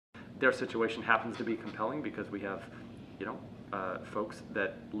their situation happens to be compelling because we have, you know, folks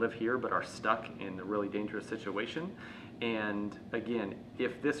that live here but are stuck in a really dangerous situation. And again,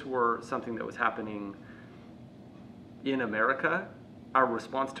 if this were something that was happening in America, our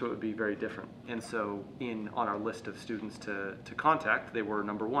response to it would be very different. And so on our list of students to contact, they were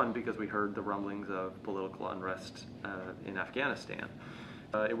number one because we heard the rumblings of political unrest in Afghanistan.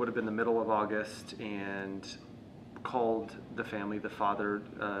 It would have been the middle of August, and called the family, the father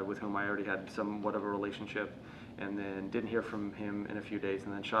with whom I already had somewhat of a relationship, and then didn't hear from him in a few days,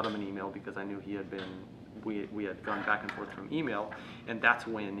 and then shot him an email because I knew he had been, we had gone back and forth from email, and that's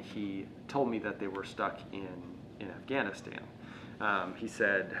when he told me that they were stuck in Afghanistan. He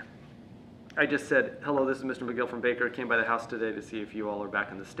said, I just said, hello, this is Mr. McGill from Baker. Came by the house today to see if you all are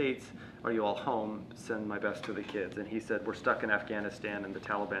back in the States. Are you all home? Send my best to the kids. And he said, we're stuck in Afghanistan and the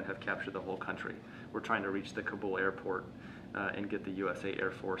Taliban have captured the whole country. We're trying to reach the Kabul airport and get the USA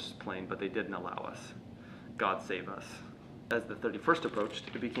Air Force plane, but they didn't allow us. God save us. As the 31st approached,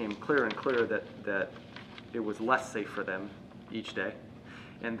 it became clearer and clearer that it was less safe for them each day,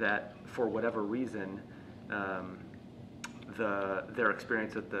 and that for whatever reason, their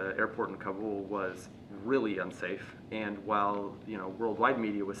experience at the airport in Kabul was really unsafe. And while, you know, worldwide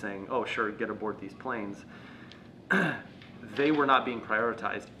media was saying, oh sure, get aboard these planes, they were not being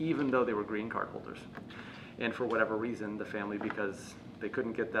prioritized, even though they were green card holders. And for whatever reason, the family, because they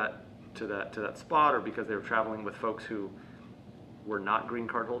couldn't get that to that spot, or because they were traveling with folks who were not green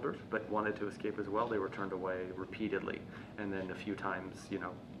card holders but wanted to escape as well, they were turned away repeatedly. And then a few times, you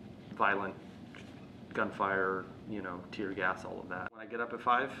know, violent gunfire, you know, tear gas, all of that. When I get up at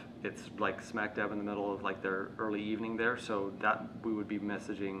 5, it's like smack dab in the middle of like their early evening there, so that we would be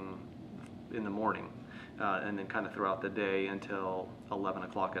messaging in the morning, and then kind of throughout the day until 11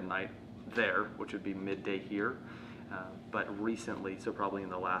 o'clock at night there, which would be midday here. But recently, so probably in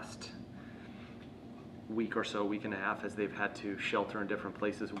the last week or so, week and a half, as they've had to shelter in different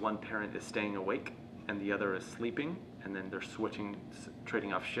places, one parent is staying awake and the other is sleeping, and then they're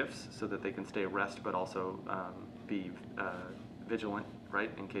trading off shifts so that they can stay rest but also be vigilant,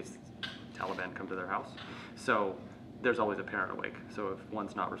 right, in case Taliban come to their house. So there's always a parent awake, so if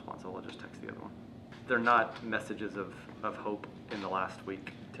one's not responsible, I'll just text the other one. They're not messages of hope in the last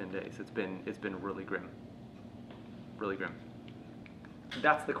week, 10 days. It's been really grim. Really grim.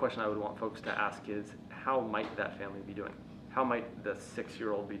 That's the question I would want folks to ask is, how might that family be doing? How might the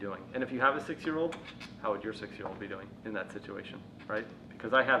 6-year-old be doing? And if you have a 6-year-old, how would your 6-year-old be doing in that situation, right?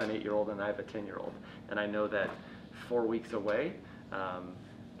 Because I have an 8-year-old and I have a 10-year-old, and I know that 4 weeks away,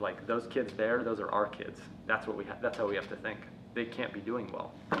 like those kids there, those are our kids. That's what we have. That's how we have to think. They can't be doing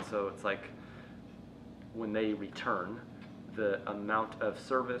well, and so it's like when they return, the amount of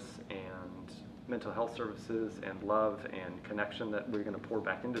service and mental health services and love and connection that we're going to pour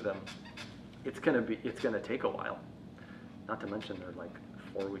back into them, it's going to take a while. Not to mention they're like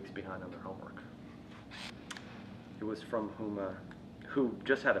 4 weeks behind on their homework. It was from who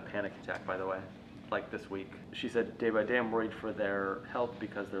just had a panic attack, by the way, like this week. She said, day by day I'm worried for their health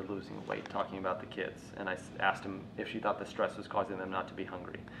because they're losing weight, talking about the kids. And I asked him if she thought the stress was causing them not to be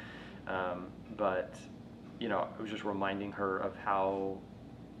hungry. But, you know, I was just reminding her of how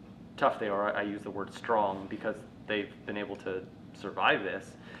tough they are. I use the word strong because they've been able to survive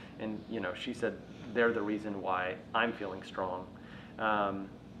this. And, you know, she said, they're the reason why I'm feeling strong.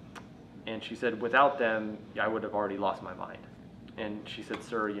 And she said, without them, I would have already lost my mind. And she said,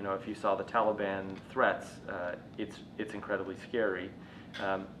 sir, you know, if you saw the Taliban threats, it's incredibly scary.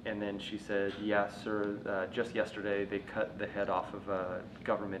 And then she said, yes, sir, just yesterday they cut the head off of a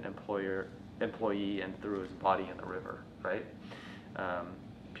government employee and threw his body in the river, right?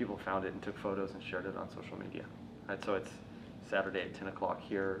 People found it and took photos and shared it on social media. Right? So it's Saturday at 10 o'clock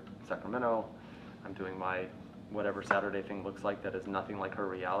here in Sacramento. I'm doing my whatever Saturday thing looks like that is nothing like her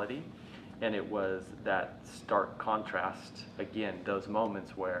reality. And it was that stark contrast, again, those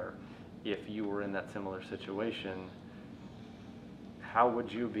moments where if you were in that similar situation, how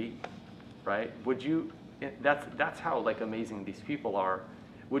would you be, right? Would you, that's how like amazing these people are.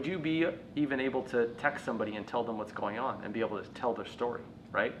 Would you be even able to text somebody and tell them what's going on and be able to tell their story,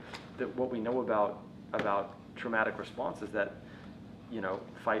 right? That what we know about traumatic response is that, you know,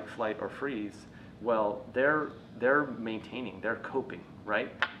 fight, flight, or freeze. Well, they're maintaining, they're coping,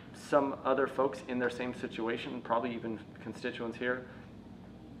 right? Some other folks in their same situation, probably even constituents here,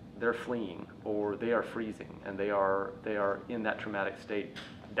 they're fleeing or they are freezing and they are in that traumatic state.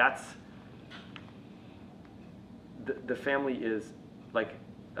 That's the family is like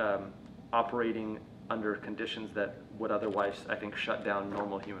operating under conditions that would otherwise, I think, shut down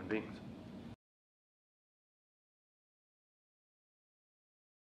normal human beings.